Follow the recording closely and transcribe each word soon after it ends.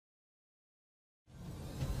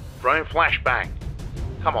Throwing flashbang.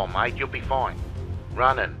 Come on, mate, you'll be fine.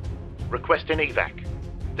 Running. Requesting evac.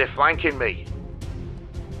 They're flanking me.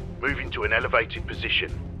 Moving to an elevated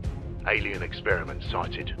position. Alien experiment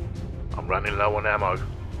sighted. I'm running low on ammo.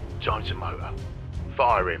 Time to motor.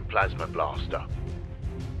 Firing plasma blaster.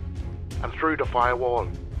 And through the firewall.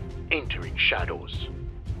 Entering shadows.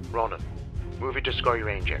 Ronan, moving to Sky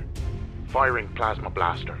Ranger. Firing plasma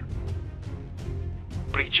blaster.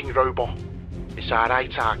 Breaching robot. It's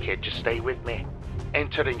alright, kid, just stay with me.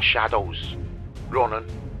 Entering shadows. Ronan,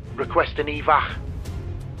 requesting evac.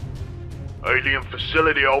 Alien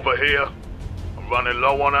facility over here. I'm running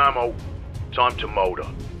low on ammo. Time to motor.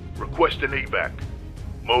 Requesting evac.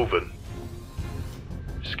 Moving.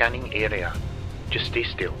 Scanning area. Just stay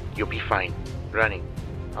still. You'll be fine. Running.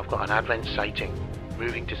 I've got an advent sighting.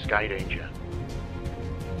 Moving to Sky Ranger.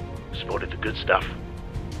 Spotted the good stuff.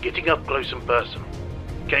 Getting up close and personal.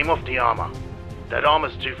 Came off the armor. That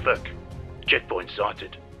armor's too thick. Checkpoint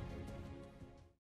sighted.